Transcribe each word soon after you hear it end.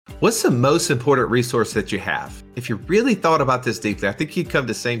What's the most important resource that you have? If you really thought about this deeply, I think you'd come to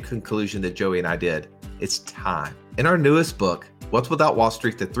the same conclusion that Joey and I did. It's time. In our newest book, Wealth Without Wall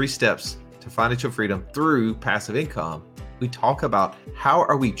Street, The 3 Steps to Financial Freedom Through Passive Income, we talk about how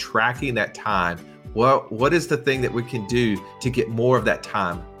are we tracking that time? What is the thing that we can do to get more of that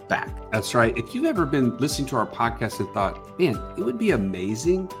time back? That's right. If you've ever been listening to our podcast and thought, man, it would be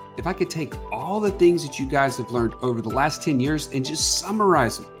amazing if I could take all the things that you guys have learned over the last 10 years and just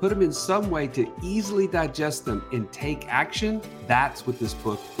summarize them, put them in some way to easily digest them and take action, that's what this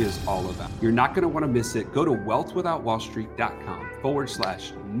book is all about. You're not going to want to miss it. Go to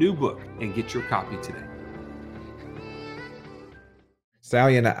wealthwithoutwallstreet.com/new book and get your copy today.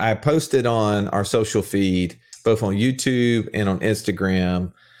 Sally and I posted on our social feed, both on YouTube and on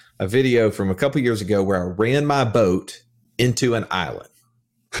Instagram, a video from a couple years ago where I ran my boat into an island.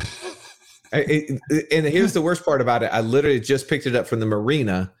 And here's the worst part about it. I literally just picked it up from the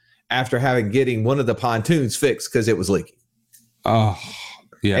marina after getting one of the pontoons fixed because it was leaking. Oh,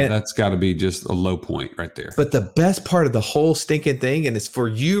 yeah, and that's got to be just a low point right there. But the best part of the whole stinking thing, and it's for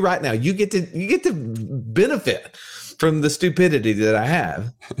you right now, you get to benefit from the stupidity that I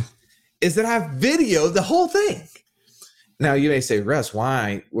have, is that I've videoed the whole thing. Now you may say, Russ,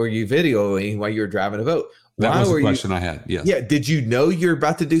 why were you videoing while you were driving a boat? That was the question I had. Yes. Yeah. Did you know you're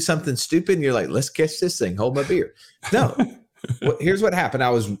about to do something stupid? And you're like, let's catch this thing. Hold my beer. No. Here's what happened.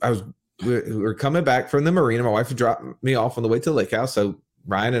 We were coming back from the marina. My wife had dropped me off on the way to the lake house. So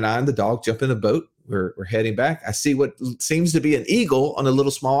Ryan and I and the dog jump in the boat. We're heading back. I see what seems to be an eagle on a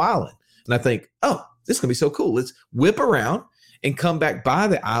little small island. And I think, oh, this is going to be so cool. Let's whip around and come back by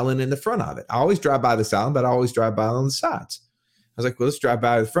the island in the front of it. I always drive by this island, but I always drive by on the sides. I was like, well, let's drive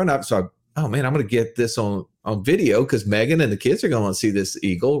by the front of it. So oh man, I'm going to get this on video because Megan and the kids are going to see this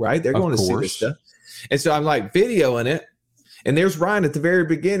eagle, right? They're going to see this stuff. And so I'm like videoing it. And there's Ryan at the very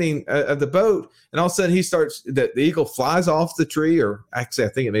beginning of the boat. And all of a sudden the eagle flies off the tree, or actually I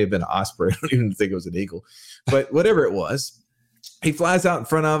think it may have been an osprey. I don't even think it was an eagle, but whatever it was, he flies out in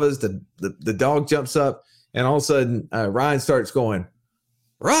front of us. The dog jumps up and all of a sudden Ryan starts going,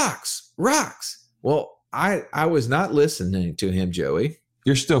 rocks. Well, I was not listening to him, Joey.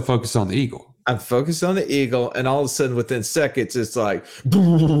 You're still focused on the eagle. I'm focused on the eagle, and all of a sudden, within seconds, it's like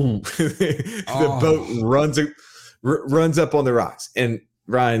boom! The boat runs up on the rocks, and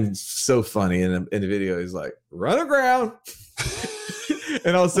Ryan's so funny in the video. He's like, "Run aground!"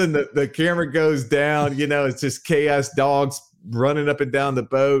 And all of a sudden, the camera goes down. You know, it's just chaos, dogs running up and down the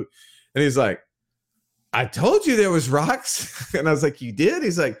boat, and he's like, "I told you there was rocks," and I was like, "You did?"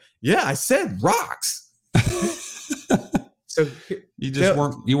 He's like, "Yeah, I said rocks." So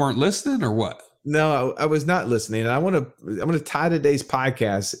you weren't listening or what? No, I was not listening. And I'm going to tie today's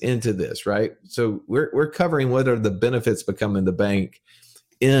podcast into this, right? So we're covering what are the benefits becoming the bank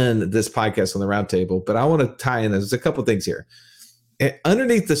in this podcast on the roundtable, but I want to tie in. There's a couple of things here.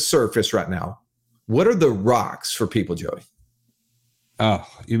 Underneath the surface right now, what are the rocks for people, Joey? Oh,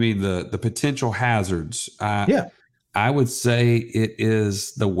 you mean the potential hazards? Yeah. I would say it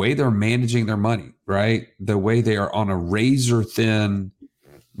is the way they're managing their money, right? The way they are on a razor thin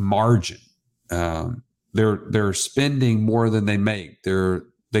margin. They're spending more than they make.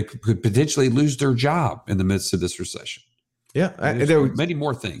 They could potentially lose their job in the midst of this recession. Yeah, there were many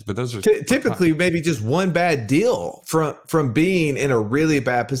more things, but those are typically maybe just one bad deal from being in a really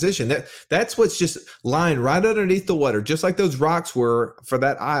bad position. That's what's just lying right underneath the water, just like those rocks were for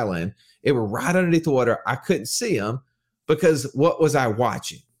that island. It were right underneath the water. I couldn't see them because what was I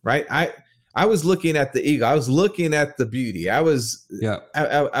watching? Right, I was looking at the eagle. I was looking at the beauty. I was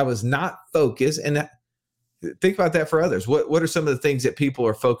not focused. And think about that for others. What are some of the things that people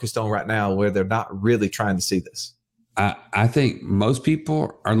are focused on right now where they're not really trying to see this? I think most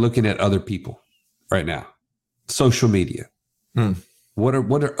people are looking at other people right now. Social media. What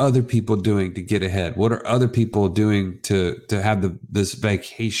are other people doing to get ahead? What are other people doing to have this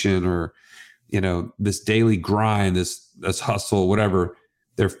vacation or, this daily grind, this hustle, whatever?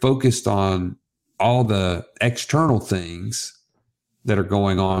 They're focused on all the external things that are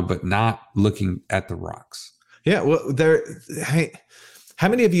going on, but not looking at the rocks. Yeah. Well, how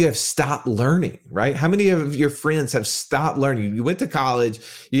many of you have stopped learning, right? How many of your friends have stopped learning? You went to college,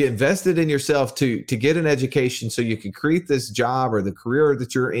 you invested in yourself to get an education so you could create this job or the career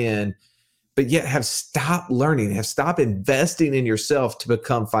that you're in, but yet have stopped learning, have stopped investing in yourself to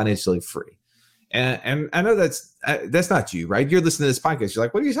become financially free. And I know that's not you, right? You're listening to this podcast. You're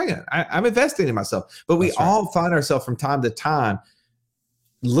like, what are you saying? I'm investing in myself. But we all find ourselves from time to time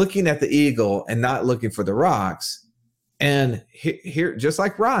looking at the eagle and not looking for the rocks. And here, just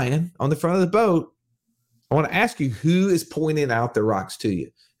like Ryan on the front of the boat, I want to ask you, who is pointing out the rocks to you?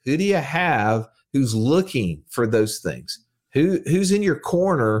 Who do you have who's looking for those things? Who's in your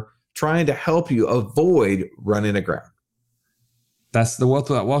corner trying to help you avoid running aground? That's the Wealth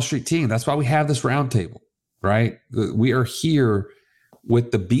Without Wall Street team. That's why we have this roundtable, right? We are here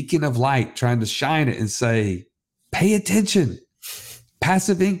with the beacon of light, trying to shine it and say, pay attention,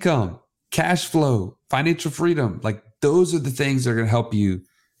 passive income, cash flow, financial freedom. Like those are the things that are going to help you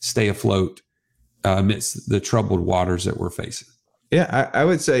stay afloat amidst the troubled waters that we're facing. Yeah, I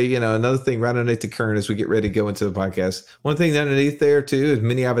would say, another thing right underneath the current as we get ready to go into the podcast. One thing underneath there too is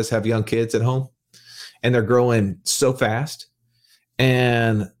many of us have young kids at home and they're growing so fast.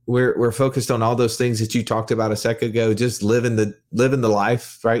 And we're focused on all those things that you talked about a second ago, just living the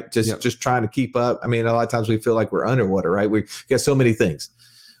life, right? Just trying to keep up. I mean, a lot of times we feel like we're underwater, right? We got so many things,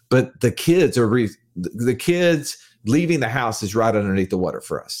 but the kids leaving the house is right underneath the water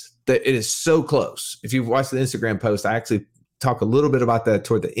for us. That it is so close. If you've watched the Instagram post, I actually talk a little bit about that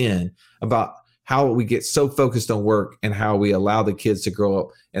toward the end, about how we get so focused on work and how we allow the kids to grow up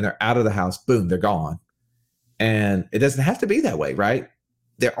and they're out of the house, boom, they're gone. And it doesn't have to be that way, right?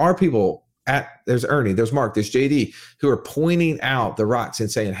 There are people there's Ernie, there's Mark, there's JD, who are pointing out the rocks and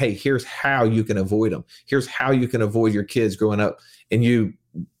saying, hey, here's how you can avoid them. Here's how you can avoid your kids growing up and you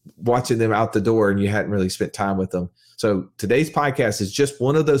watching them out the door and you hadn't really spent time with them. So today's podcast is just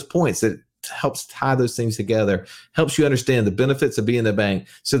one of those points that helps tie those things together, helps you understand the benefits of being a bank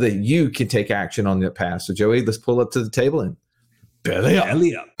so that you can take action on that path. So Joey, let's pull up to the table and belly up.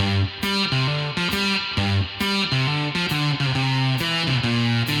 Belly up.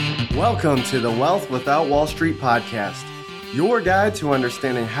 Welcome to the Wealth Without Wall Street podcast, your guide to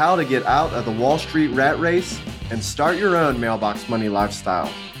understanding how to get out of the Wall Street rat race and start your own mailbox money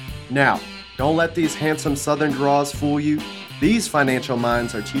lifestyle. Now, don't let these handsome Southern draws fool you. These financial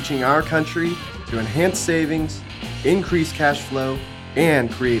minds are teaching our country to enhance savings, increase cash flow, and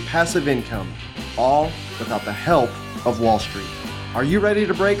create passive income, all without the help of Wall Street. Are you ready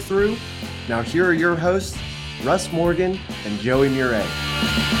to break through? Now here are your hosts, Russ Morgan and Joey Murray.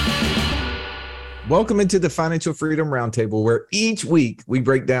 Welcome into the Financial Freedom Roundtable, where each week we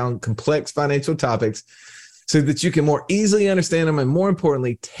break down complex financial topics so that you can more easily understand them and, more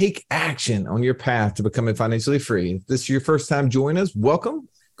importantly, take action on your path to becoming financially free. If this is your first time joining us, welcome.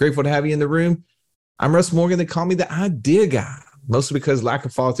 Grateful to have you in the room. I'm Russ Morgan. They call me the idea guy, mostly because lack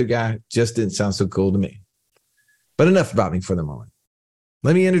of follow-through guy just didn't sound so cool to me. But enough about me for the moment.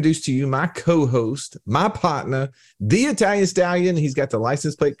 Let me introduce to you my co-host, my partner, the Italian Stallion. He's got the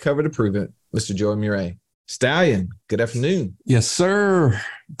license plate cover to prove it, Mr. Joey Murray. Stallion, good afternoon. Yes, sir.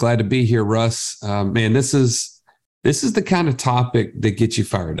 Glad to be here, Russ. Man, this is the kind of topic that gets you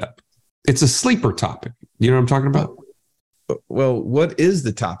fired up. It's a sleeper topic. You know what I'm talking about? Well, what is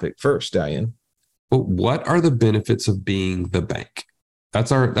the topic first, Stallion? Well, what are the benefits of being the bank?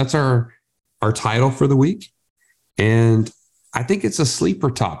 That's our title for the week. And I think it's a sleeper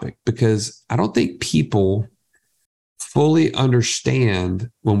topic because I don't think people fully understand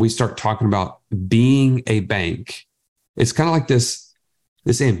when we start talking about being a bank. It's kind of like this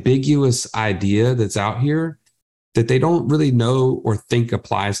ambiguous idea that's out here that they don't really know or think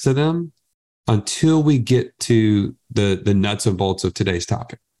applies to them until we get to the nuts and bolts of today's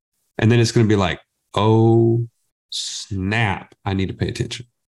topic. And then it's going to be like, oh, snap, I need to pay attention.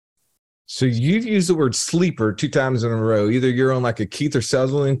 So you've used the word sleeper 2 times in a row. Either you're on like a Keith or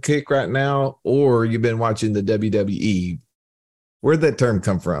Sutherland kick right now, or you've been watching the WWE. Where'd that term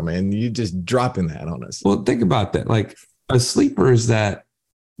come from? And you just dropping that on us. Well, think about that. Like a sleeper is that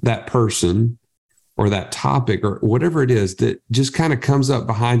person or that topic or whatever it is that just kind of comes up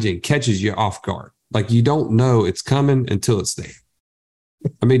behind you and catches you off guard. Like you don't know it's coming until it's there.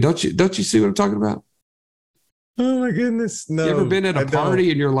 I mean, don't you see what I'm talking about? Oh my goodness. No. You ever been at a party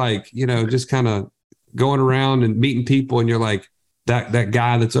and you're like, just kind of going around and meeting people and you're like, that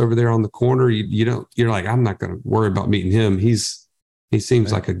guy that's over there on the corner, you're like, I'm not going to worry about meeting him. He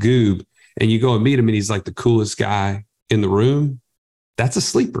seems like a goob. And you go and meet him and he's like the coolest guy in the room. That's a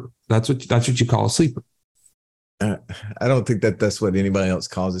sleeper. That's what you call a sleeper. I don't think that's what anybody else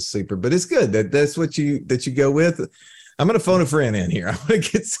calls a sleeper, but it's good that's what you go with. I'm going to phone a friend in here. I'm going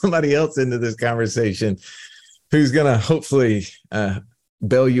to get somebody else into this conversation who's going to hopefully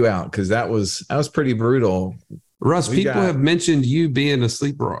bail you out, because that was pretty brutal. Russ, people have mentioned you being a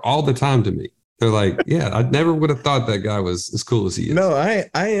sleeper all the time to me. They're like, yeah, I never would have thought that guy was as cool as he is. No, I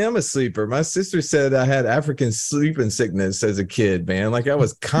am a sleeper. My sister said I had African sleeping sickness as a kid, man. Like I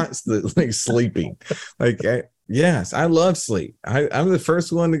was constantly sleeping. Yes, I love sleep. I'm the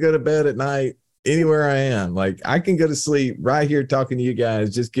first one to go to bed at night anywhere I am. Like I can go to sleep right here talking to you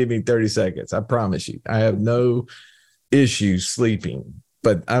guys. Just give me 30 seconds. I promise you. I have no issues sleeping.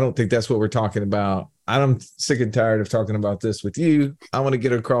 but I don't think that's what we're talking about. I'm sick and tired of talking about this with you. I want to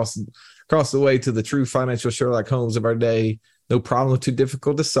get across the way to the true financial Sherlock Holmes of our day. No problem too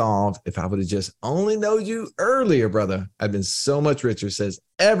difficult to solve. If I would have just only known you earlier, brother, I'd been so much richer, says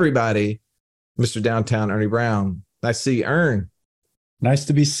everybody. Mr. Downtown Ernie Brown. Nice to see you, Ern. Nice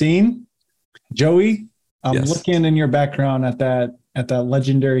to be seen. Joey, I'm Yes. looking in your background at that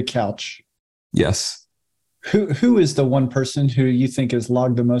legendary couch. Yes. Who is the one person who you think has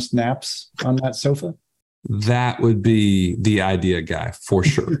logged the most naps on that sofa? That would be the idea guy for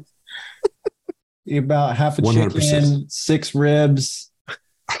sure. About half a 100%. chicken, 6 ribs,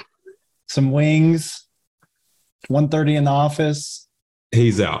 some wings, 1:30 in the office.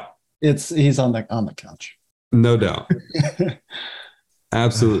 He's out. He's on the couch. No doubt.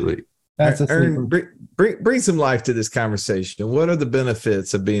 Absolutely. That's a Ern, sleeper. bring some life to this conversation. What are the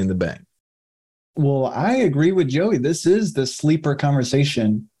benefits of being the bank? Well, I agree with Joey. This is the sleeper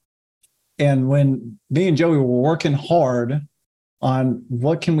conversation. And when me and Joey were working hard on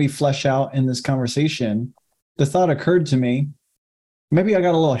what can we flesh out in this conversation, the thought occurred to me, maybe I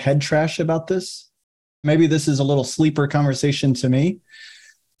got a little head trash about this. Maybe this is a little sleeper conversation to me.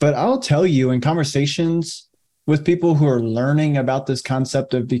 But I'll tell you, in conversations with people who are learning about this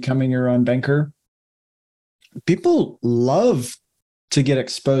concept of becoming your own banker, people love to get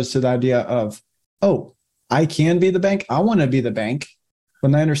exposed to the idea of, oh, I can be the bank. I want to be the bank.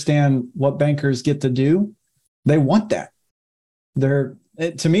 When they understand what bankers get to do, they want that.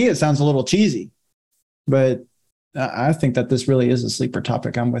 To me, it sounds a little cheesy, but I think that this really is a sleeper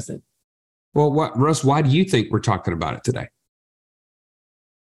topic. I'm with it. Well, Russ, why do you think we're talking about it today?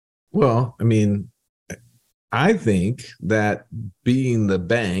 Well, I mean, I think that being the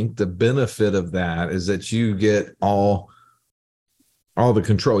bank, the benefit of that is that you get all the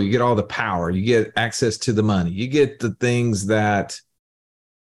control, you get all the power, you get access to the money, you get the things that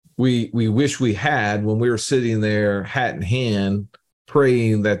we wish we had when we were sitting there hat in hand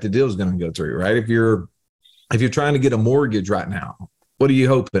praying that the deal's going to go through, right? If you're trying to get a mortgage right now, what are you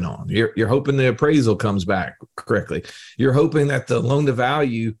hoping on? You're hoping the appraisal comes back correctly. You're hoping that the loan to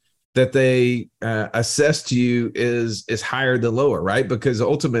value that they assess to you is higher than lower, right? Because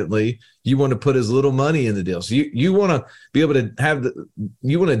ultimately you want to put as little money in the deal. So you want to be able to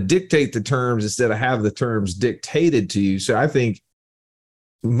you want to dictate the terms instead of have the terms dictated to you. So I think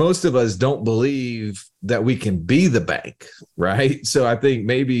most of us don't believe that we can be the bank, right? So I think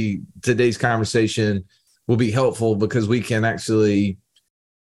maybe today's conversation will be helpful because we can actually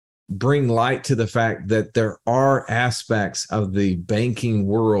bring light to the fact that there are aspects of the banking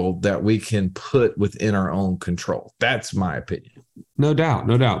world that we can put within our own control. That's my opinion. No doubt.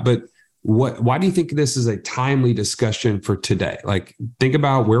 But why do you think this is a timely discussion for today? Like, think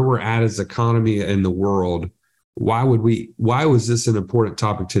about where we're at as economy in the world. Why was this an important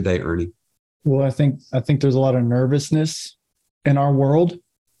topic today, Ernie? Well, I think there's a lot of nervousness in our world.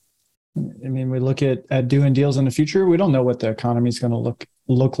 I mean, we look at doing deals in the future. We don't know what the economy is going to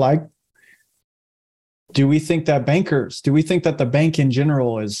look like. Do we think that the bank in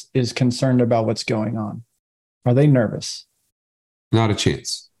general is concerned about what's going on? Are they nervous? Not a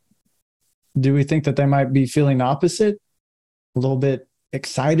chance. Do we think that they might be feeling the opposite? A little bit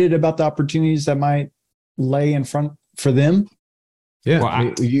excited about the opportunities that might lay in front for them? Yeah. Well,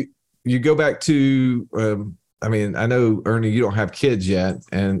 I mean, you go back to, I mean, I know, Ernie, you don't have kids yet.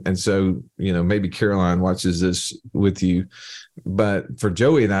 And so, maybe Caroline watches this with you. But for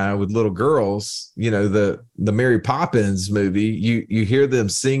Joey and I, with little girls, the Mary Poppins movie, you hear them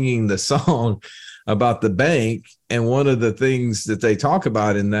singing the song about the bank. And one of the things that they talk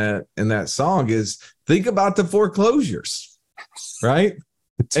about in that song is think about the foreclosures, right?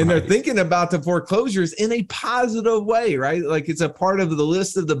 They're thinking about the foreclosures in a positive way, right? Like it's a part of the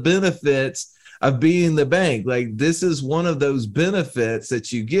list of the benefits of being the bank. Like this is one of those benefits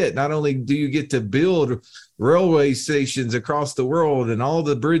that you get. Not only do you get to build railway stations across the world and all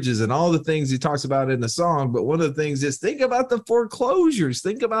the bridges and all the things he talks about in the song, but one of the things is think about the foreclosures,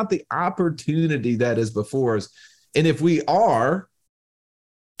 think about the opportunity that is before us. And if we are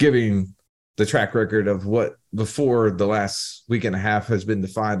giving the track record of what before the last week and a half has been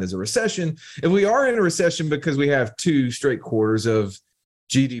defined as a recession, if we are in a recession because we have 2 straight quarters of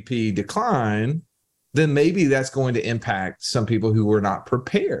GDP decline, then maybe that's going to impact some people who were not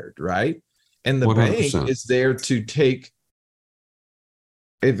prepared, right? And the 100%. bank is there to take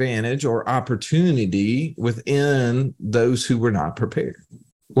advantage or opportunity within those who were not prepared.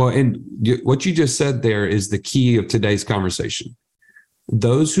 Well, and what you just said there is the key of today's conversation.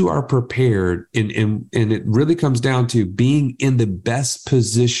 Those who are prepared, and it really comes down to being in the best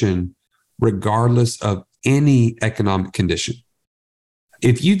position regardless of any economic condition.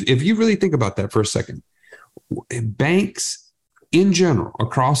 If you really think about that for a second, banks in general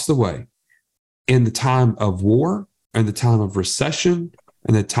across the way, in the time of war and the time of recession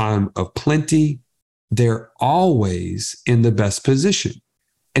and the time of plenty, they're always in the best position.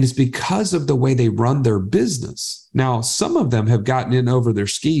 And it's because of the way they run their business. Now, some of them have gotten in over their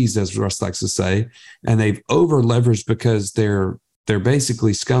skis, as Russ likes to say, and they've over leveraged because they're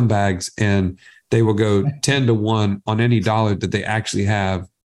basically scumbags, and they will go 10-1 on any dollar that they actually have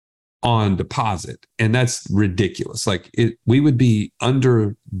on deposit. And that's ridiculous. Like we would be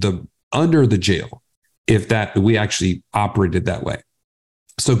under the jail if we actually operated that way.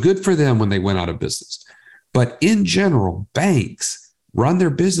 So good for them when they went out of business. But in general, banks run their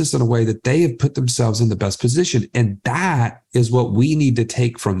business in a way that they have put themselves in the best position. And that is what we need to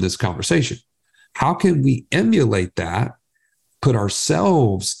take from this conversation. How can we emulate that, put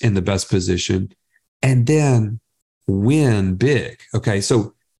ourselves in the best position, and then win big? Okay,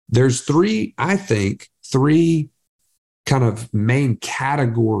 so there's three kind of main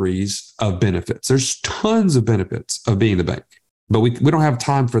categories of benefits. There's tons of benefits of being the bank, but we don't have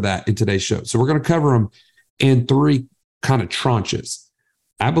time for that in today's show. So we're going to cover them in three kind of tranches.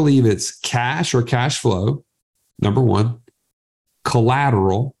 I believe it's cash or cash flow, number one,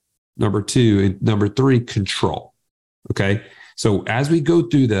 collateral, number two, and number three, control. Okay. So as we go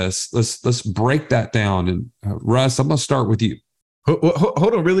through this, let's break that down. And Russ, I'm going to start with you.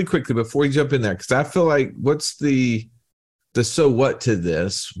 Hold on really quickly before you jump in there, because I feel like what's the so what to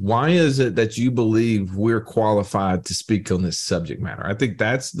this? Why is it that you believe we're qualified to speak on this subject matter? I think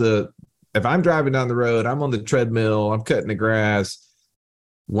that's if I'm driving down the road, I'm on the treadmill, I'm cutting the grass.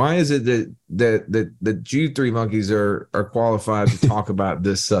 Why is it that you three monkeys are qualified to talk about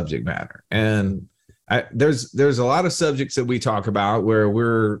this subject matter? And there's a lot of subjects that we talk about where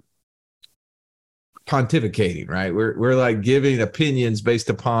we're pontificating, right? We're like giving opinions based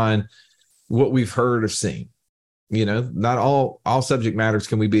upon what we've heard or seen. You know, not all subject matters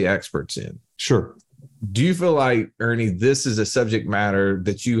can we be experts in. Sure. Do you feel like, Ernie, this is a subject matter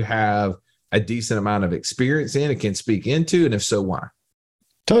that you have a decent amount of experience in and can speak into? And if so, why?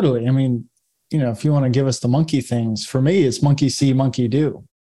 Totally. I mean, if you want to give us the monkey things, for me, it's monkey see, monkey do.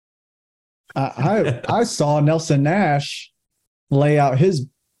 I saw Nelson Nash lay out his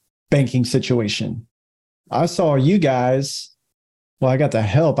banking situation. I saw you guys. Well, I got to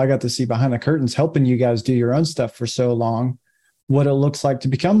help. I got to see behind the curtains, helping you guys do your own stuff for so long, what it looks like to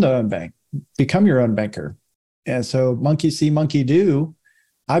become your own banker. And so monkey see, monkey do.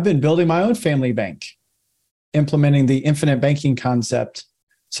 I've been building my own family bank, implementing the infinite banking concept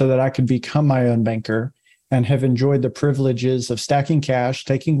so that I could become my own banker, and have enjoyed the privileges of stacking cash,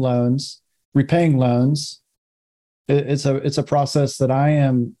 taking loans, repaying loans. It's a process that I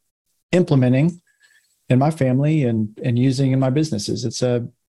am implementing in my family and using in my businesses.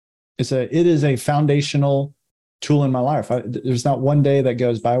 It is a foundational tool in my life. There's not one day that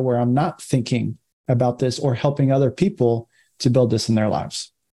goes by where I'm not thinking about this or helping other people to build this in their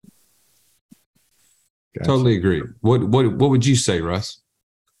lives. Gotcha. Totally agree. What would you say, Russ?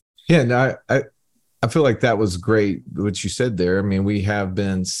 Yeah, no, I feel like that was great what you said there. I mean, we have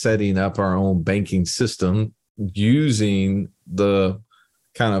been setting up our own banking system using the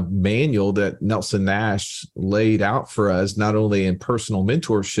kind of manual that Nelson Nash laid out for us, not only in personal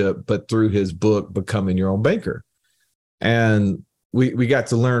mentorship, but through his book, Becoming Your Own Banker. And we got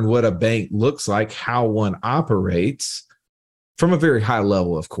to learn what a bank looks like, how one operates from a very high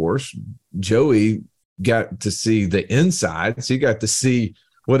level, of course. Joey got to see the inside. So you got to see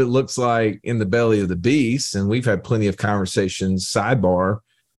what it looks like in the belly of the beast. And we've had plenty of conversations, sidebar,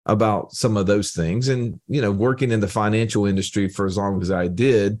 about some of those things. And, working in the financial industry for as long as I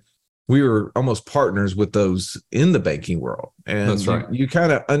did, we were almost partners with those in the banking world. And that's right. You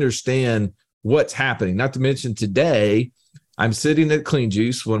kind of understand what's happening. Not to mention today, I'm sitting at Clean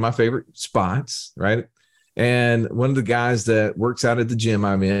Juice, one of my favorite spots, right? And one of the guys that works out at the gym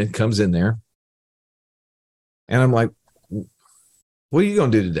I'm in comes in there. And I'm like, what are you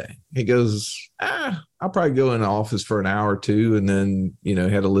going to do today? He goes, I'll probably go in the office for an hour or two. And then,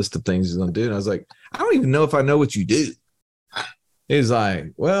 had a list of things he's going to do. And I was like, I don't even know if I know what you do. He's like,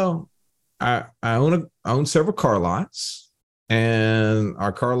 well, I own several car lots, and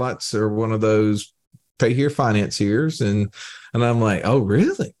our car lots are one of those pay here, finance here's. And I'm like, oh,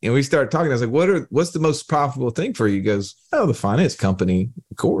 really? And we started talking. I was like, what's the most profitable thing for you? He goes, oh, the finance company,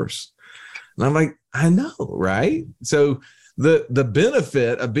 of course. And I'm like, I know, right? So the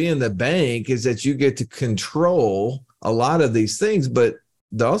benefit of being the bank is that you get to control a lot of these things, but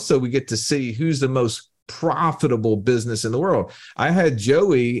also we get to see who's the most profitable business in the world. I had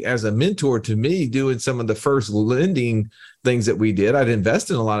Joey as a mentor to me doing some of the first lending things that we did. I'd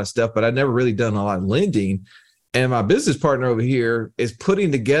invested in a lot of stuff, but I'd never really done a lot of lending. And my business partner over here is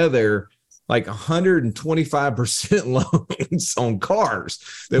putting together like 125% loans on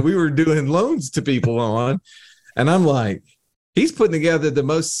cars that we were doing loans to people on. And I'm like, he's putting together the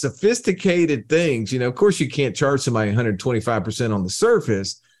most sophisticated things. Of course, you can't charge somebody 125% on the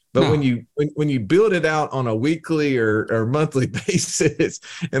surface, but when you build it out on a weekly or monthly basis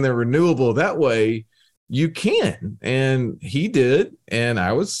and they're renewable that way, you can. And he did. And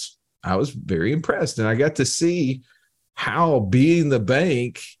I was very impressed. And I got to see how being the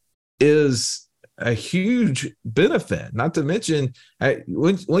bank is a huge benefit. Not to mention,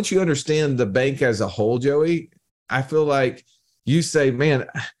 once you understand the bank as a whole, Joey, I feel like you say, man,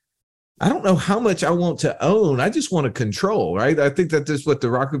 I don't know how much I want to own. I just want to control, right? I think that this is what the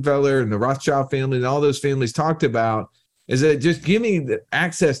Rockefeller and the Rothschild family and all those families talked about, is that just give me the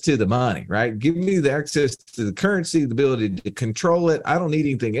access to the money, right? Give me the access to the currency, the ability to control it. I don't need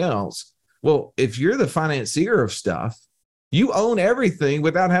anything else. Well, if you're the financier of stuff, you own everything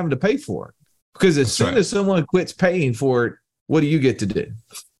without having to pay for it. Because as soon as someone quits paying for it, what do you get to do?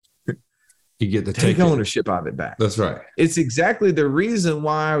 You get to take ownership of it back. That's right. It's exactly the reason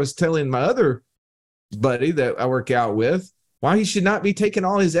why I was telling my other buddy that I work out with why he should not be taking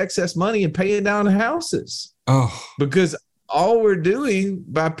all his excess money and paying down houses. Oh, because all we're doing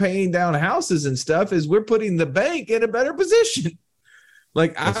by paying down houses and stuff is we're putting the bank in a better position.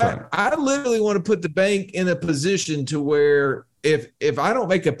 Like I literally want to put the bank in a position to where if I don't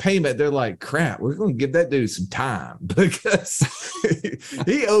make a payment, they're like, crap, we're going to give that dude some time because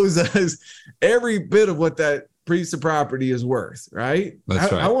he owes us every bit of what that piece of property is worth, right?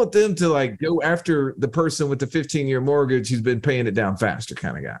 That's right. I want them to like go after the person with the 15-year mortgage who's been paying it down faster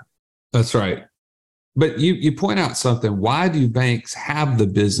kind of guy. That's right. But you point out something. Why do banks have the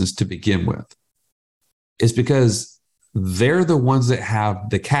business to begin with? It's because they're the ones that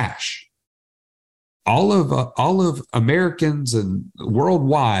have the cash. All of Americans and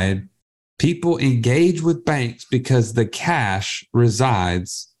worldwide, people engage with banks because the cash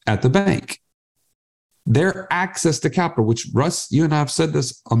resides at the bank. Their access to capital, which Russ, you and I have said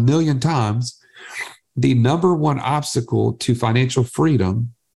this a million times, the number one obstacle to financial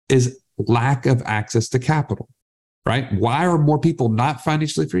freedom is lack of access to capital, right? Why are more people not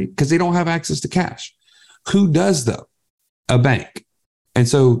financially free? Because they don't have access to cash. Who does though? A bank. And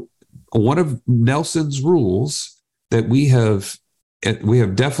so one of Nelson's rules that we have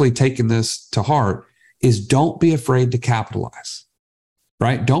definitely taken this to heart is don't be afraid to capitalize,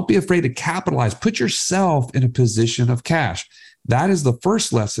 right? Don't be afraid to capitalize. Put yourself in a position of cash. That is the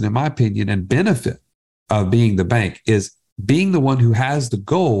first lesson, in my opinion, and benefit of being the bank is being the one who has the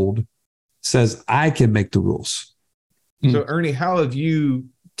gold says, I can make the rules. So Ernie, how have you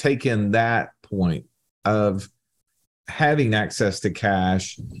taken that point of having access to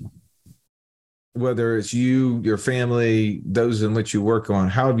cash, whether it's you, your family, those in which you work on,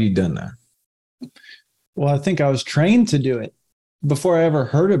 how have you done that? Well, I think I was trained to do it before I ever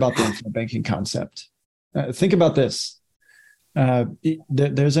heard about the internet banking concept. Think about this.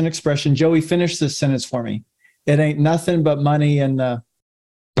 There's an expression. Joey, finish this sentence for me. It ain't nothing but money in the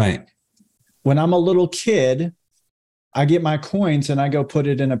bank. When I'm a little kid, I get my coins and I go put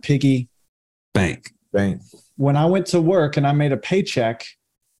it in a piggy bank. When I went to work and I made a paycheck,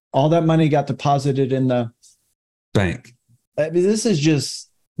 all that money got deposited in the bank. I mean, this is just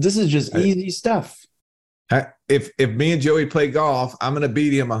easy stuff. If me and Joey play golf, I'm going to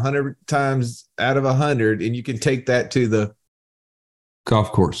beat him 100 times out of 100, and you can take that to the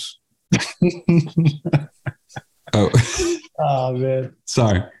golf course. Oh man,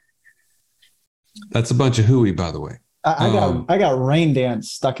 sorry. That's a bunch of hooey, by the way. I got rain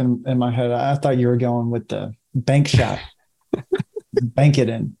dance stuck in my head. I thought you were going with the bank shot. Bank it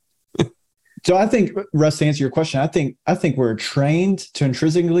in. So I think, Russ, to answer your question, I think we're trained to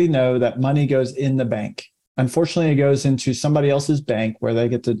intrinsically know that money goes in the bank. Unfortunately, it goes into somebody else's bank where they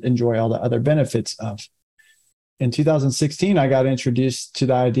get to enjoy all the other benefits of. In 2016, I got introduced to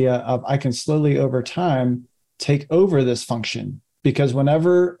the idea of I can slowly over time take over this function, because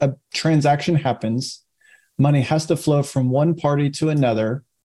whenever a transaction happens, money has to flow from one party to another,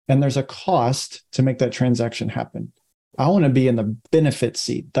 and there's a cost to make that transaction happen. I want to be in the benefit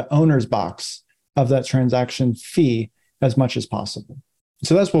seat, the owner's box of that transaction fee as much as possible.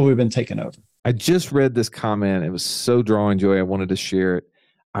 So that's what we've been taking over. I just read this comment. It was so drawing, Joey. I wanted to share it.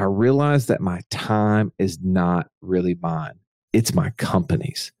 I realized that my time is not really mine. It's my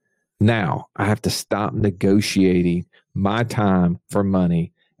company's. Now I have to stop negotiating my time for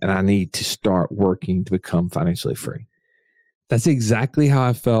money and I need to start working to become financially free. That's exactly how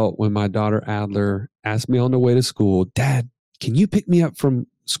I felt when my daughter Adler asked me on the way to school, Dad, can you pick me up from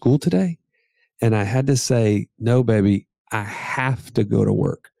school today? And I had to say, no, baby, I have to go to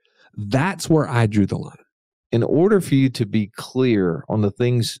work. That's where I drew the line. In order for you to be clear on the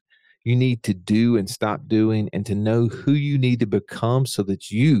things you need to do and stop doing, and to know who you need to become so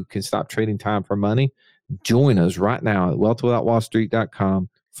that you can stop trading time for money, join us right now at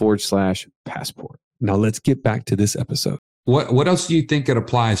wealthwithoutwallstreet.com/passport. Now let's get back to this episode. What else do you think it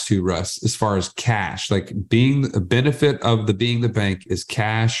applies to, Russ, as far as cash? Like being a benefit of being the bank is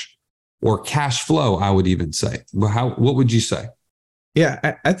cash or cash flow, I would even say. What would you say?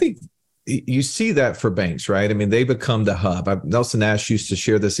 Yeah, I think you see that for banks, right? I mean, they become the hub. Nelson Nash used to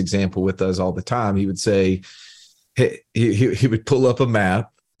share this example with us all the time. He would say, he would pull up a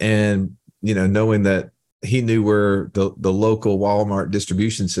map and, knowing that he knew where the local Walmart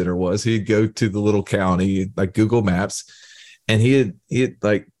distribution center was, he'd go to the little county, like Google Maps, and he'd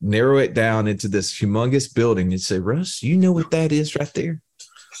like narrow it down into this humongous building and say, Russ, you know what that is right there?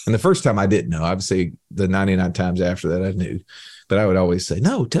 And the first time I didn't know. Obviously, the 99 times after that, I knew. But I would always say,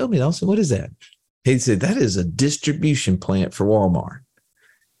 no, tell me, Nelson, what is that? He'd say, that is a distribution plant for Walmart.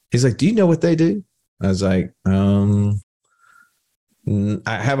 He's like, do you know what they do? I was like, I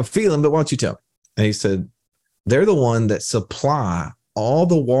have a feeling, but why don't you tell me? And he said, they're the one that supply all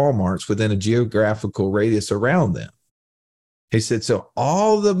the Walmarts within a geographical radius around them. He said, so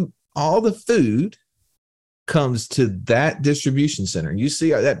all the food comes to that distribution center. You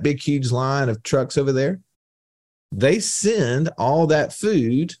see that big, huge line of trucks over there? They send all that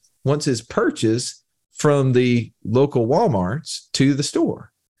food, once it's purchased, from the local Walmarts to the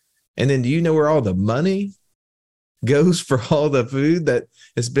store. And then do you know where all the money goes for all the food that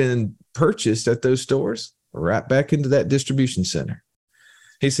has been purchased at those stores? Right back into that distribution center.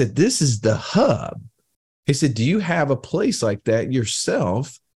 He said, this is the hub. He said, do you have a place like that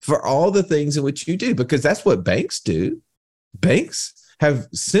yourself for all the things in which you do? Because that's what banks do. Banks have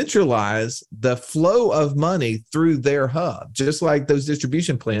centralized the flow of money through their hub, just like those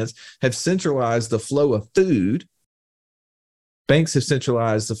distribution plants have centralized the flow of food. Banks have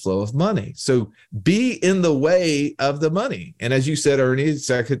centralized the flow of money. So be in the way of the money. And as you said, Ernie,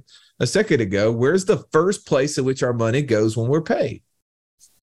 a second ago, where's the first place in which our money goes when we're paid?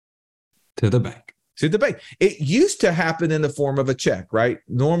 To the bank. To the bank. It used to happen in the form of a check, right?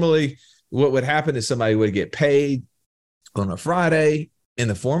 Normally, what would happen is somebody would get paid on a Friday in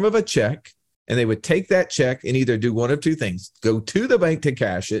the form of a check, and they would take that check and either do one of two things: go to the bank to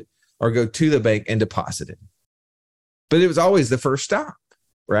cash it, or go to the bank and deposit it. But it was always the first stop,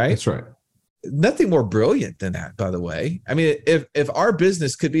 right? That's right. Nothing more brilliant than that, by the way. I mean, if our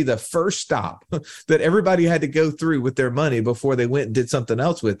business could be the first stop that everybody had to go through with their money before they went and did something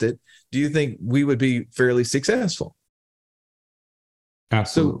else with it, do you think we would be fairly successful?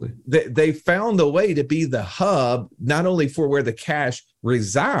 Absolutely. So they found a way to be the hub, not only for where the cash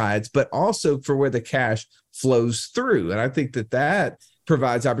resides, but also for where the cash flows through. And I think that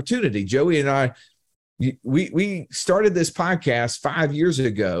provides opportunity. Joey and I, we started this podcast 5 years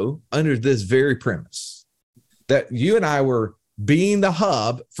ago under this very premise that you and I were being the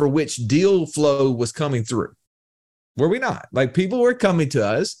hub for which deal flow was coming through. Were we not? Like, people were coming to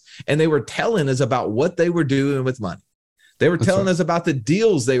us and they were telling us about what they were doing with money. They were telling us about the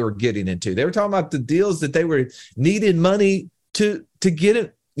deals they were getting into. They were talking about the deals that they were needing money to get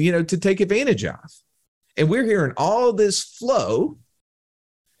it, to take advantage of. And we're hearing all this flow.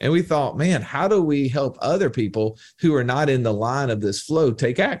 And we thought, man, how do we help other people who are not in the line of this flow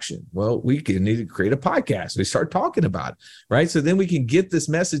take action? Well, we need to create a podcast. We start talking about it, right? So then we can get this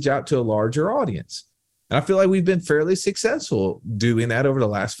message out to a larger audience. And I feel like we've been fairly successful doing that over the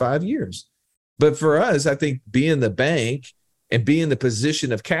last 5 years. But for us, I think being the bank and being the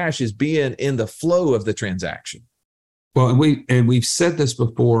position of cash is being in the flow of the transaction. Well, and we've said this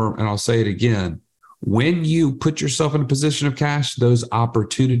before, and I'll say it again. When you put yourself in a position of cash, those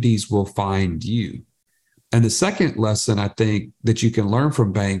opportunities will find you. And the second lesson I think that you can learn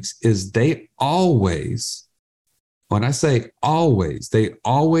from banks is they always, when I say always, they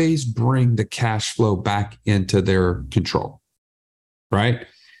always bring the cash flow back into their control, right?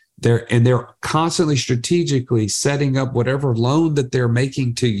 They're constantly strategically setting up whatever loan that they're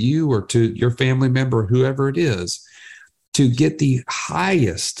making to you or to your family member, whoever it is, to get the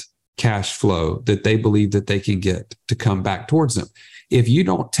highest cash flow that they believe that they can get to come back towards them. If you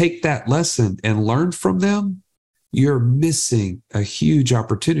don't take that lesson and learn from them, you're missing a huge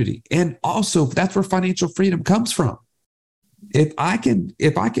opportunity. And also, that's where financial freedom comes from. If I can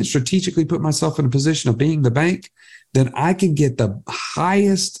strategically put myself in a position of being the bank, then I can get the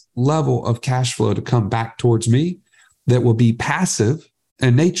highest level of cash flow to come back towards me that will be passive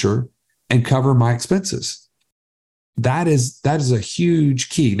in nature and cover my expenses. That is a huge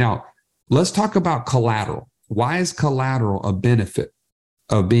key. Now, let's talk about collateral. Why is collateral a benefit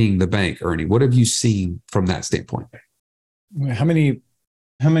of being the bank, Ernie? What have you seen from that standpoint? How many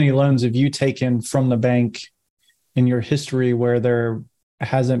loans have you taken from the bank in your history where there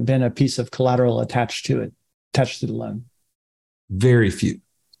hasn't been a piece of collateral attached to the loan? Very few.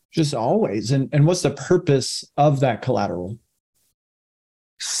 Just always. And what's the purpose of that collateral?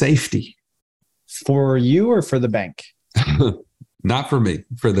 Safety. For you or for the bank? Not for me,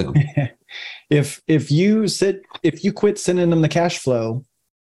 for them. If you quit sending them the cash flow,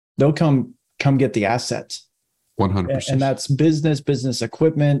 they'll come get the assets. 100%. And that's business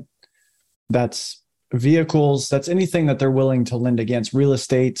equipment, that's vehicles, that's anything that they're willing to lend against, real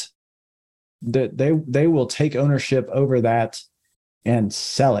estate, that they will take ownership over that and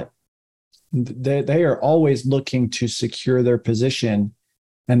sell it. They are always looking to secure their position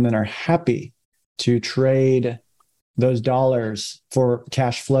and then are happy to trade those dollars for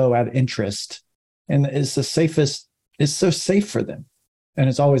cash flow at interest. And it's the safest, it's so safe for them. And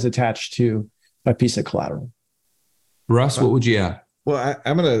it's always attached to a piece of collateral. Russ, what would you add? Well,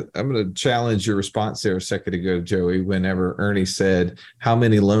 I'm gonna challenge your response there a second ago, Joey. Whenever Ernie said, "How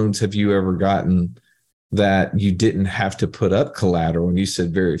many loans have you ever gotten that you didn't have to put up collateral?" And you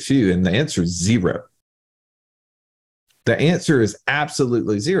said very few, and the answer is zero. The answer is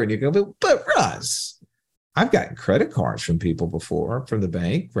absolutely zero. And you go, but Russ, I've gotten credit cards from people before from the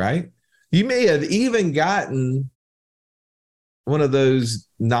bank, right? You may have even gotten one of those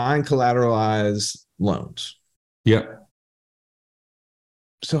non-collateralized loans. Yep.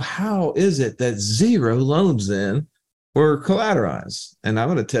 So how is it that zero loans then were collateralized? And I'm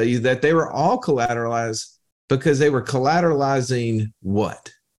going to tell you that they were all collateralized because they were collateralizing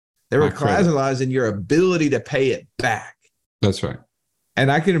what? They were collateralizing your ability to pay it back. That's right.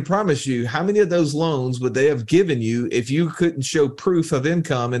 And I can promise you, how many of those loans would they have given you if you couldn't show proof of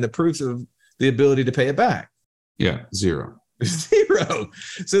income and the proof of the ability to pay it back? Yeah, zero. Zero.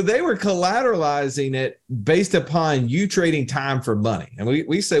 So they were collateralizing it based upon you trading time for money. And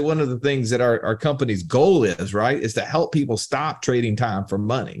we say one of the things that our company's goal is, right, is to help people stop trading time for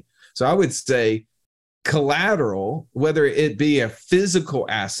money. So I would say collateral, whether it be a physical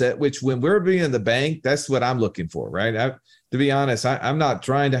asset, which when we're being in the bank, that's what I'm looking for, right? To be honest, I'm not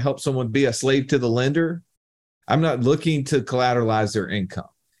trying to help someone be a slave to the lender. I'm not looking to collateralize their income.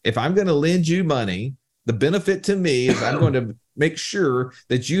 If I'm going to lend you money, the benefit to me is I'm going to make sure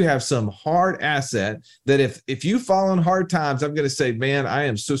that you have some hard asset that if you fall in hard times, I'm going to say, man, I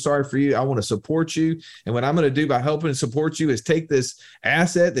am so sorry for you. I want to support you. And what I'm going to do by helping and support you is take this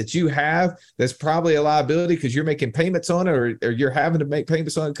asset that you have that's probably a liability because you're making payments on it or you're having to make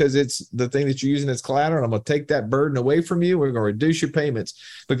payments on it because it's the thing that you're using as collateral. I'm going to take that burden away from you. We're going to reduce your payments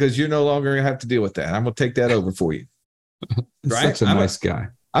because you're no longer going to have to deal with that. I'm going to take that over for you. Right? Such a nice guy.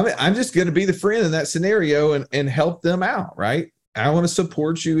 I'm just going to be the friend in that scenario and help them out, right? I want to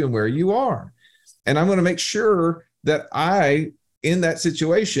support you in where you are. And I'm going to make sure that I, in that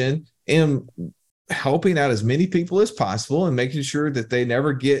situation, am helping out as many people as possible and making sure that they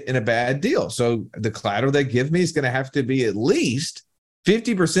never get in a bad deal. So the collateral they give me is going to have to be at least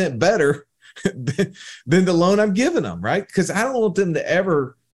 50% better than the loan I'm giving them, right? Because I don't want them to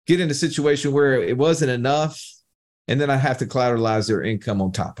ever get in a situation where it wasn't enough and then I have to collateralize their income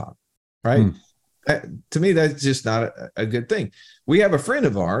on top of it, right? To me, that's just not a good thing. We have a friend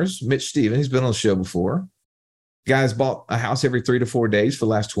of ours, Mitch Stevens. He's been on the show before. Guy's bought a house every 3 to 4 days for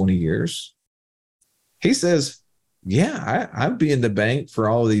the last 20 years. He says, yeah, I'd be in the bank for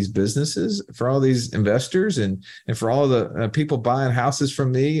all of these businesses, for all these investors, and for all the people buying houses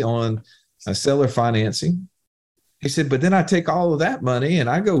from me on seller financing. He said, but then I take all of that money and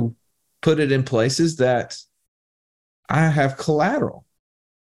I go put it in places that I have collateral.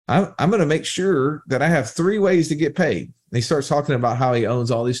 I'm going to make sure that I have 3 ways to get paid. And he starts talking about how he owns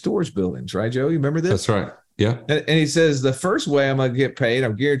all these storage buildings, right, Joe? You remember this? That's right. Yeah. And he says, the first way I'm going to get paid,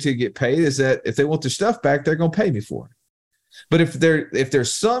 I'm guaranteed to get paid, is that if they want their stuff back, they're going to pay me for it. But if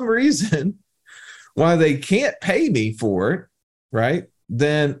there's some reason why they can't pay me for it, right,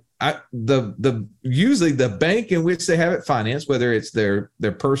 then usually the bank in which they have it financed, whether it's their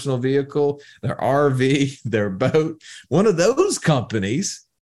personal vehicle, their RV, their boat, one of those companies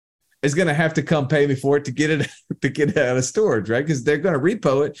is going to have to come pay me for it to get it out of storage, right? Because they're going to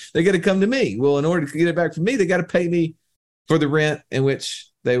repo it. They got to come to me. Well, in order to get it back from me, they got to pay me for the rent in which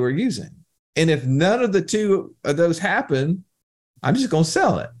they were using. And if none of the 2 of those happen, I'm just going to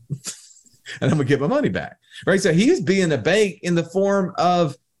sell it. and I'm gonna get my money back. Right. So he's being a bank in the form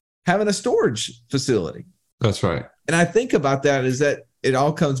of having a storage facility. That's right. And I think about that is that it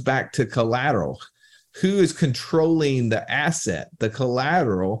all comes back to collateral. Who is controlling the asset, the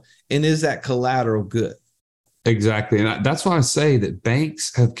collateral, and is that collateral good? Exactly. And that's why I say that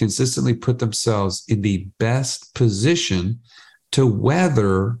banks have consistently put themselves in the best position to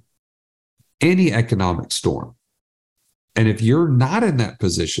weather any economic storm. And if you're not in that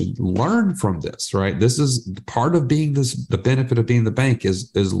position, learn from this, right? This is part of being the benefit of being the bank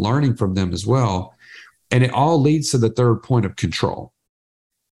is learning from them as well. And it all leads to the third point of control.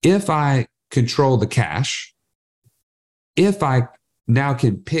 If I control the cash, if I now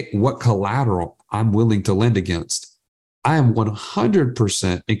can pick what collateral I'm willing to lend against, I am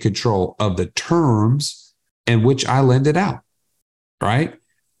 100% in control of the terms in which I lend it out, right?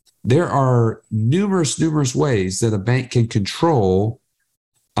 There are numerous ways that a bank can control.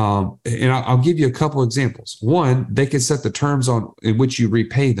 And I'll give you a couple examples. One, they can set the terms in which you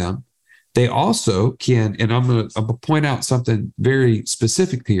repay them. They also can, and I'm going to point out something very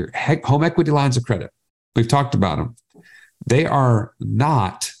specific here, home equity lines of credit. We've talked about them. They are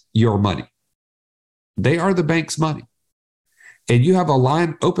not your money. They are the bank's money. And you have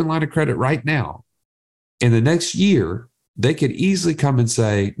open line of credit right now. In the next year, they could easily come and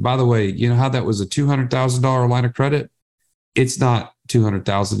say, by the way, you know how that was a $200,000 line of credit? It's not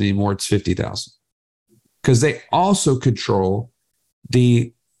 $200,000 anymore. It's $50,000. Because they also control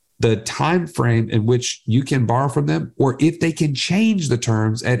the time frame in which you can borrow from them, or if they can change the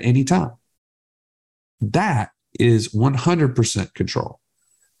terms at any time. That is 100% control.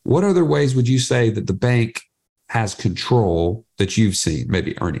 What other ways would you say that the bank has control that you've seen,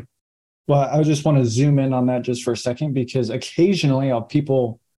 maybe Ernie? Well, I just want to zoom in on that just for a second, because occasionally I'll have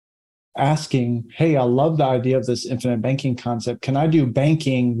people asking, hey, I love the idea of this infinite banking concept. Can I do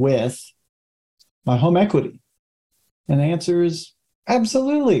banking with my home equity? And the answer is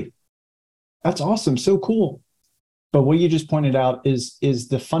absolutely. That's awesome. So cool. But what you just pointed out is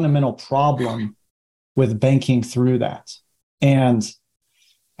the fundamental problem with banking through that. And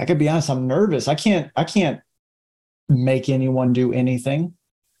I could be honest, I'm nervous. I can't make anyone do anything.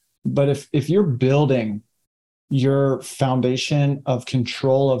 But if you're building your foundation of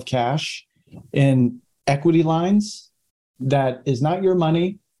control of cash in equity lines that is not your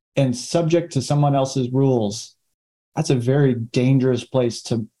money and subject to someone else's rules, that's a very dangerous place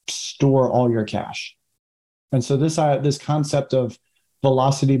to store all your cash. And so this concept of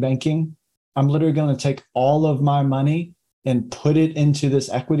velocity banking, I'm literally going to take all of my money and put it into this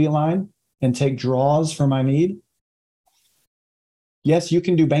equity line and take draws for my need. Yes, you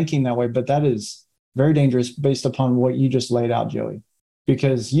can do banking that way, but that is very dangerous based upon what you just laid out, Joey,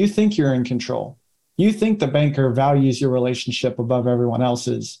 because you think you're in control. You think the banker values your relationship above everyone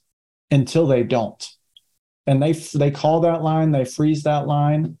else's until they don't. And they call that line, they freeze that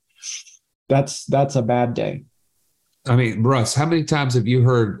line. That's a bad day. I mean, Russ, how many times have you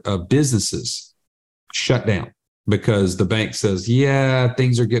heard businesses shut down because the bank says, yeah,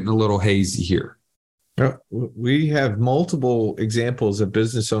 things are getting a little hazy here? We have multiple examples of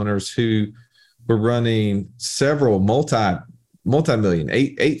business owners who were running several multi-million,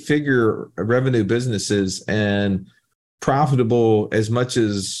 eight-figure revenue businesses and profitable as much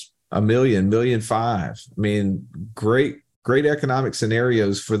as $1 million, $1.5 million. I mean, great economic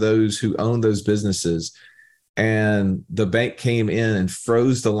scenarios for those who own those businesses. And the bank came in and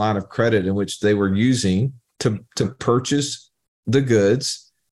froze the line of credit in which they were using to purchase the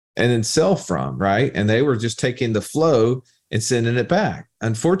goods and then sell from, right? And they were just taking the flow and sending it back.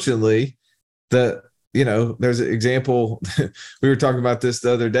 Unfortunately, there's an example. We were talking about this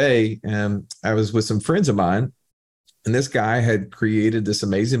the other day, and I was with some friends of mine, and this guy had created this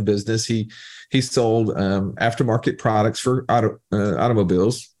amazing business. He sold aftermarket products for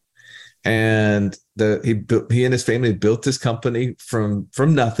automobiles, and he and his family built this company from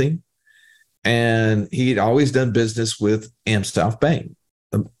nothing. And he'd always done business with AmSouth Bank,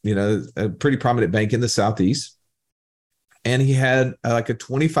 a pretty prominent bank in the Southeast. And he had like a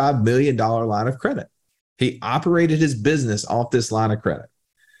 $25 million line of credit. He operated his business off this line of credit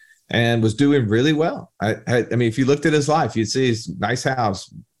and was doing really well. I mean, if you looked at his life, you'd see his nice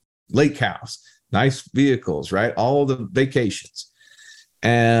house, lake house, nice vehicles, right? All the vacations.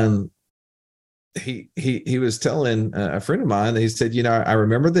 And he was telling a friend of mine, he said, I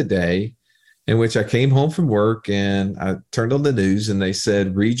remember the day in which I came home from work and I turned on the news and they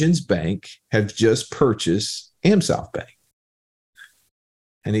said, Regions Bank have just purchased AmSouth Bank.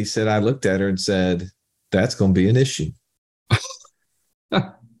 And he said, I looked at her and said, that's going to be an issue.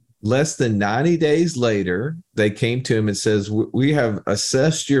 less than 90 days later, they came to him and says, we have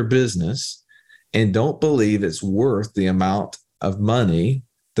assessed your business and don't believe it's worth the amount of money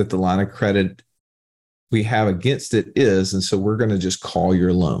that the line of credit we have against it is. And so we're going to just call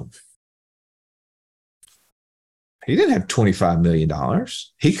your loan. He didn't have $25 million.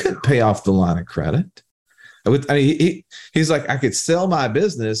 He couldn't pay off the line of credit. He's like, I could sell my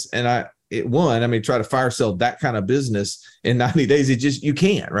business and try to fire sell that kind of business in 90 days. You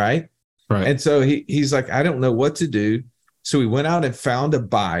can't, right? Right. And so he's like, I don't know what to do. So he went out and found a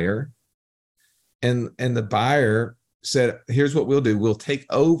buyer, and the buyer said, here's what we'll do. We'll take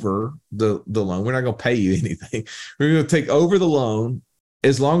over the loan. We're not going to pay you anything. We're going to take over the loan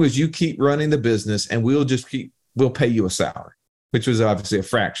as long as you keep running the business, and we'll pay you a salary, which was obviously a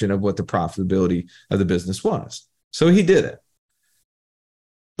fraction of what the profitability of the business was. So he did it.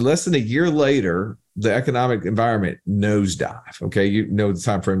 Less than a year later, the economic environment nosedive. Okay, you know the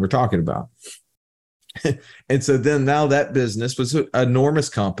time frame we're talking about. And so then now that business was an enormous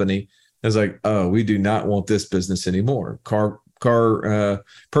company. It was like, oh, we do not want this business anymore. Car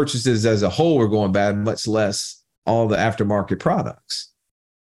purchases as a whole were going bad, much less all the aftermarket products.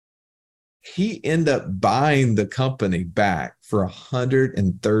 He ended up buying the company back for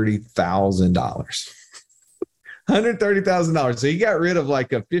 $130,000. $130,000. So he got rid of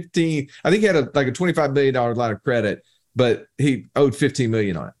like a $25 million line of credit, but he owed $15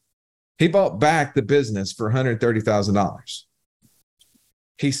 million on it. He bought back the business for $130,000.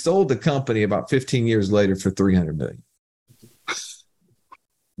 He sold the company about 15 years later for $300 million.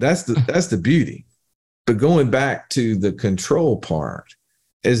 That's the beauty. But going back to the control part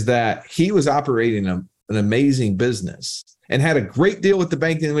is that he was operating an amazing business and had a great deal with the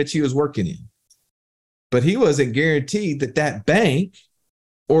bank in which he was working in. But he wasn't guaranteed that bank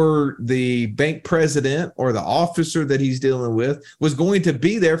or the bank president or the officer that he's dealing with was going to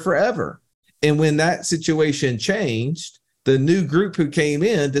be there forever. And when that situation changed, the new group who came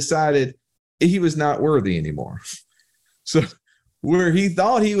in decided he was not worthy anymore. So where he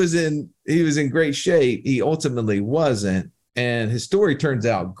thought he was in great shape, he ultimately wasn't. And his story turns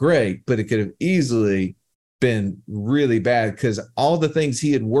out great, but it could have easily been really bad because all the things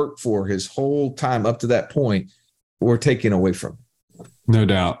he had worked for his whole time up to that point were taken away from him. No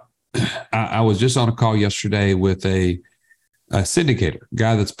doubt. I was just on a call yesterday with a syndicator,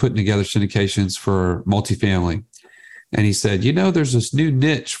 guy that's putting together syndications for multifamily. And he said, there's this new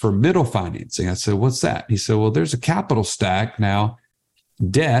niche for middle financing. I said, what's that? He said, well, there's a capital stack now.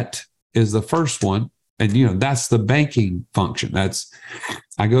 Debt is the first one. And, that's the banking function.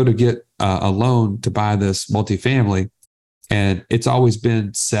 I go to get a loan to buy this multifamily, and it's always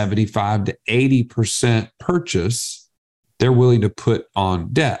been 75 to 80% purchase they're willing to put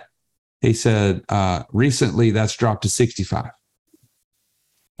on debt. He said, recently that's dropped to 65.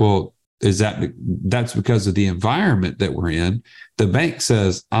 Well, that's because of the environment that we're in. The bank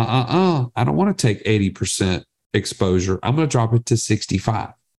says, I don't want to take 80% exposure. I'm going to drop it to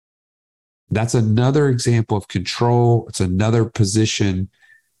 65. That's another example of control. It's another position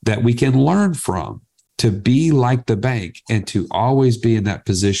that we can learn from to be like the bank and to always be in that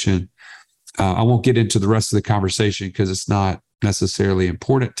position. I won't get into the rest of the conversation because it's not necessarily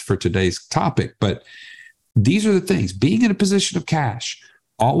important for today's topic, but these are the things: being in a position of cash,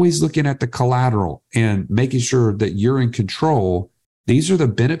 always looking at the collateral and making sure that you're in control. These are the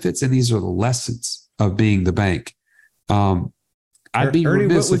benefits and these are the lessons of being the bank. I'd be Ernie,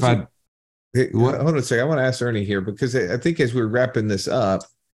 remiss if I... Hold on a second. I want to ask Ernie here because I think as we're wrapping this up,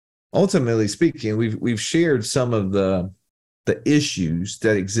 ultimately speaking, we've shared some of the issues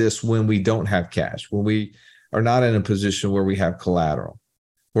that exist when we don't have cash, when we are not in a position where we have collateral,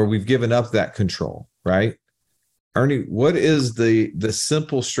 where we've given up that control, right? Ernie, what is the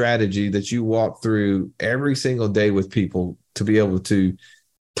simple strategy that you walk through every single day with people to be able to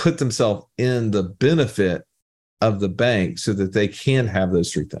put themselves in the benefit of the bank so that they can have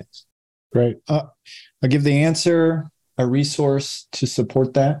those three things? Great. I'll give the answer, a resource to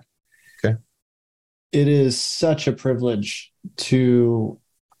support that. Okay. It is such a privilege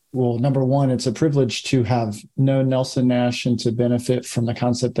number one, it's a privilege to have known Nelson Nash and to benefit from the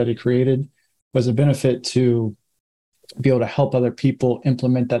concept that he created. It was a benefit to be able to help other people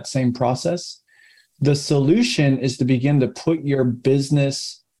implement that same process. The solution is to begin to put your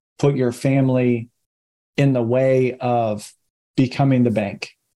business, put your family in the way of becoming the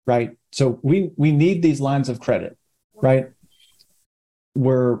bank, right? So we need these lines of credit, right?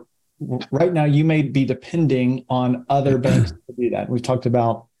 Right now you may be depending on other banks to do that. We've talked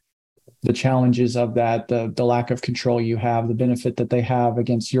about the challenges of that, the lack of control you have, the benefit that they have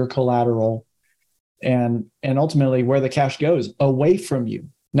against your collateral, and ultimately where the cash goes away from you.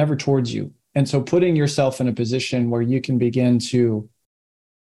 never towards you. And so putting yourself in a position where you can begin to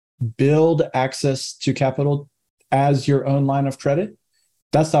build access to capital as your own line of credit,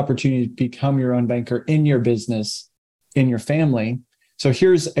 that's the opportunity to become your own banker in your business, in your family. So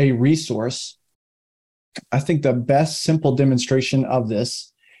here's a resource. I think the best simple demonstration of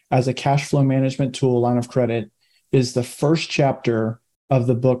this as a cash flow management tool, line of credit, is the first chapter of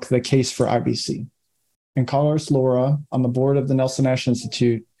the book, The Case for IBC. And Carlos Lara, on the board of the Nelson Nash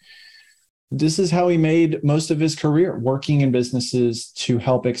Institute, this is how he made most of his career, working in businesses to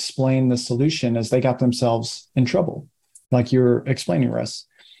help explain the solution as they got themselves in trouble, like you're explaining, Russ.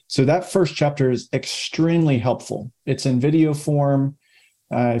 So that first chapter is extremely helpful. It's in video form.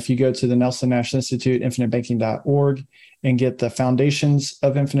 If you go to the Nelson Nash Institute, infinitebanking.org, and get the foundations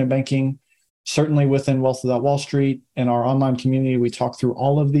of infinite banking, certainly within Wealth Without Wall Street and our online community, we talk through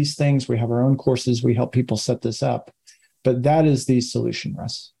all of these things. We have our own courses. We help people set this up. But that is the solution,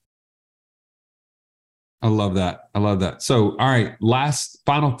 Russ. I love that. I love that. So, all right,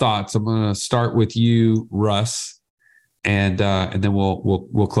 final thoughts. I'm going to start with you, Russ, and then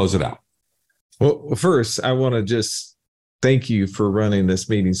we'll close it out. Well, first, I want to just thank you for running this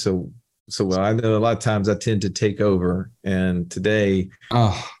meeting so well. I know a lot of times I tend to take over, and today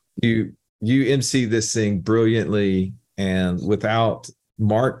you MC this thing brilliantly, and without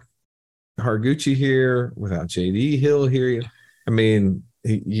Mark Hargucci here, without JD Hill here, I mean,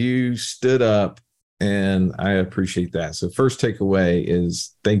 you stood up. And I appreciate that. So first takeaway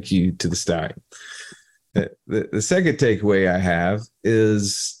is thank you to the Stallion. The second takeaway I have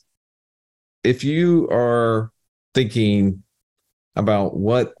is if you are thinking about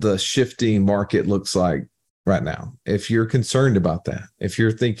what the shifting market looks like right now, if you're concerned about that, if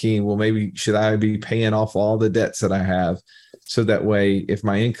you're thinking, well, maybe should I be paying off all the debts that I have so that way if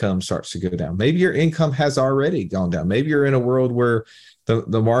my income starts to go down, maybe your income has already gone down. Maybe you're in a world where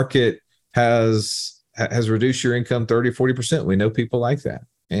the market has reduced your income 30, 40%. We know people like that.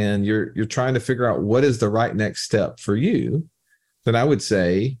 And you're trying to figure out what is the right next step for you. Then I would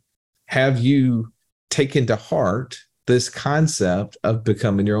say, have you taken to heart this concept of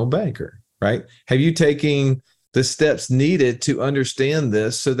becoming your own banker, right? Have you taken the steps needed to understand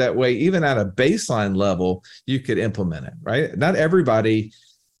this so that way, even at a baseline level, you could implement it, right? Not everybody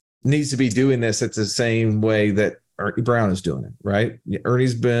needs to be doing this at the same way that Ernie Brown is doing it, right?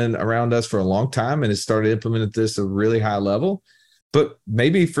 Ernie's been around us for a long time and has started implementing this at a really high level. But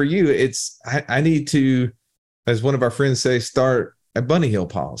maybe for you, it's I need to, as one of our friends say, start a Bunny Hill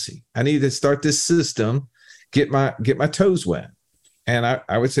policy. I need to start this system, get my toes wet. And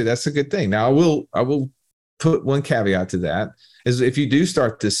I would say that's a good thing. Now I will put one caveat to that is if you do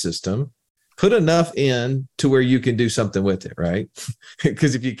start this system, put enough in to where you can do something with it, right?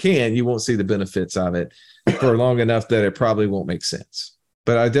 Because if you can, you won't see the benefits of it for long enough that it probably won't make sense.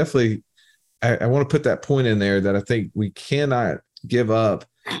 But I definitely, I want to put that point in there that I think we cannot give up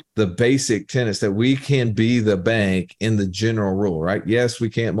the basic tenets that we can be the bank in the general rule, right? Yes, we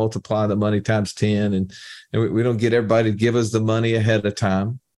can't multiply the money times 10 and we don't get everybody to give us the money ahead of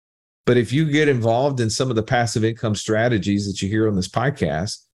time. But if you get involved in some of the passive income strategies that you hear on this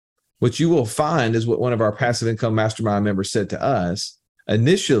podcast, what you will find is what one of our passive income mastermind members said to us.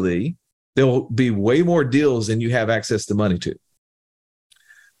 Initially, there'll be way more deals than you have access to money to.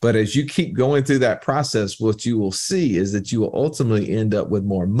 But as you keep going through that process, what you will see is that you will ultimately end up with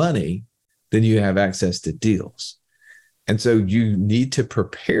more money than you have access to deals. And so you need to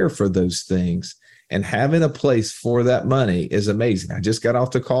prepare for those things, and having a place for that money is amazing. I just got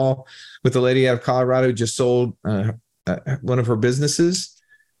off the call with a lady out of Colorado who just sold one of her businesses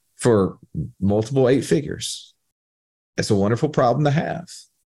for multiple 8 figures. It's a wonderful problem to have.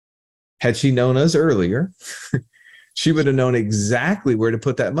 Had she known us earlier, she would have known exactly where to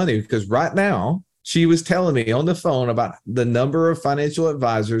put that money, because right now she was telling me on the phone about the number of financial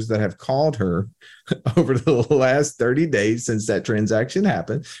advisors that have called her over the last 30 days since that transaction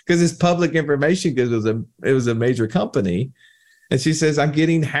happened, because it's public information because it was a major company. And she says, I'm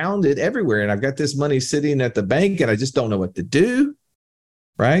getting hounded everywhere and I've got this money sitting at the bank and I just don't know what to do.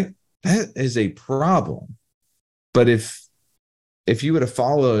 Right? That is a problem. But if you would have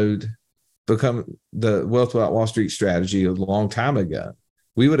followed become the Wealth Without Wall Street strategy a long time ago,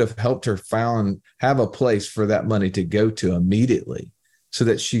 we would have helped her have a place for that money to go to immediately so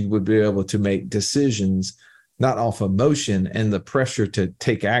that she would be able to make decisions, not off emotion and the pressure to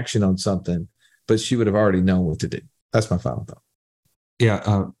take action on something, but she would have already known what to do. That's my final thought.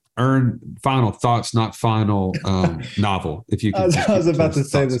 Yeah. Earn final thoughts, not final novel. If you can. I was about to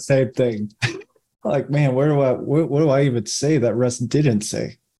say the same thing. Like, man, what do I even say that Russ didn't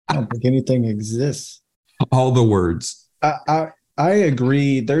say? I don't think anything exists. All the words. I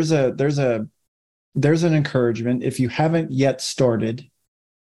agree. There's an encouragement. If you haven't yet started,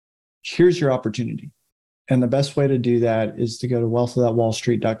 here's your opportunity. And the best way to do that is to go to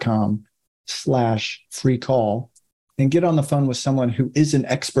wealthwithoutwallstreet.com/free call and get on the phone with someone who is an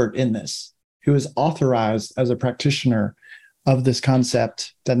expert in this, who is authorized as a practitioner of this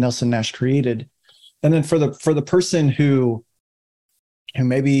concept that Nelson Nash created. And then for the person who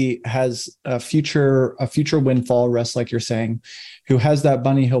maybe has a future windfall, Russ, like you're saying, who has that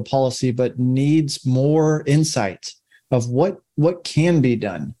bunny hill policy but needs more insight of what can be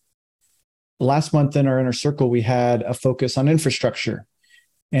done. Last month in our inner circle, we had a focus on infrastructure,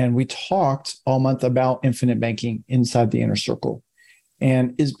 and we talked all month about infinite banking inside the inner circle.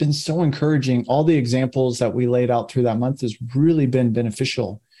 And it's been so encouraging. All the examples that we laid out through that month has really been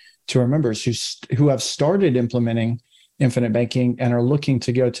beneficial to our members who have started implementing infinite banking and are looking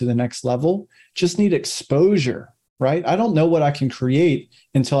to go to the next level, just need exposure, right? I don't know what I can create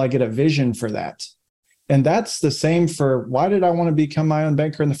until I get a vision for that. And that's the same for why did I want to become my own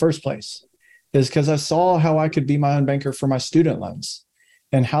banker in the first place? Is because I saw how I could be my own banker for my student loans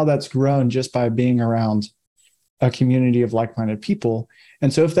and how that's grown just by being around a community of like-minded people.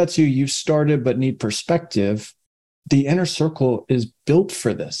 And so if that's you, you've started but need perspective, the inner circle is built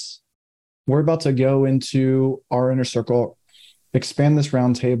for this. We're about to go into our inner circle, expand this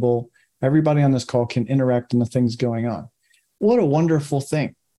roundtable. Everybody on this call can interact in the things going on. What a wonderful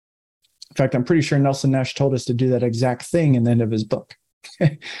thing. In fact, I'm pretty sure Nelson Nash told us to do that exact thing in the end of his book. So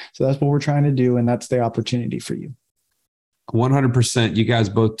that's what we're trying to do, and that's the opportunity for you. 100%. You guys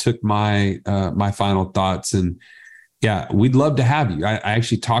both took my final thoughts, and yeah, we'd love to have you. I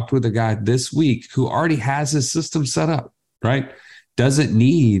actually talked with a guy this week who already has his system set up, right? Doesn't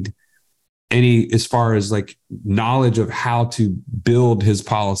need any as far as like knowledge of how to build his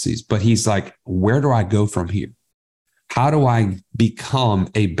policies, but he's like, where do I go from here? How do I become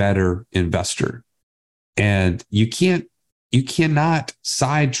a better investor? And you cannot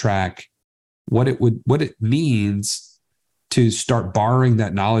sidetrack what it means to start borrowing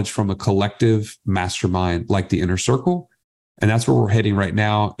that knowledge from a collective mastermind like the Inner Circle. And that's where we're heading right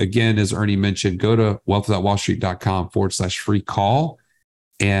now. Again, as Ernie mentioned, go to wealthwithoutwallstreet.com/free call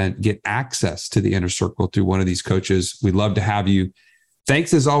and get access to the Inner Circle through one of these coaches. We'd love to have you.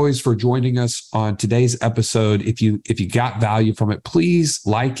 Thanks as always for joining us on today's episode. If you got value from it, please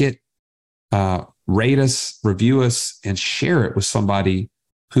like it, rate us, review us, and share it with somebody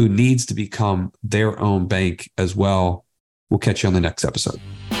who needs to become their own bank as well. We'll catch you on the next episode.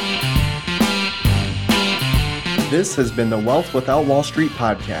 This has been the Wealth Without Wall Street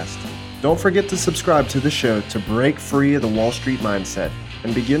podcast. Don't forget to subscribe to the show to break free of the Wall Street mindset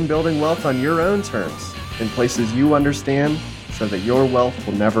and begin building wealth on your own terms in places you understand so that your wealth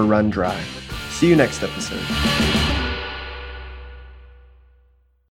will never run dry. See you next episode.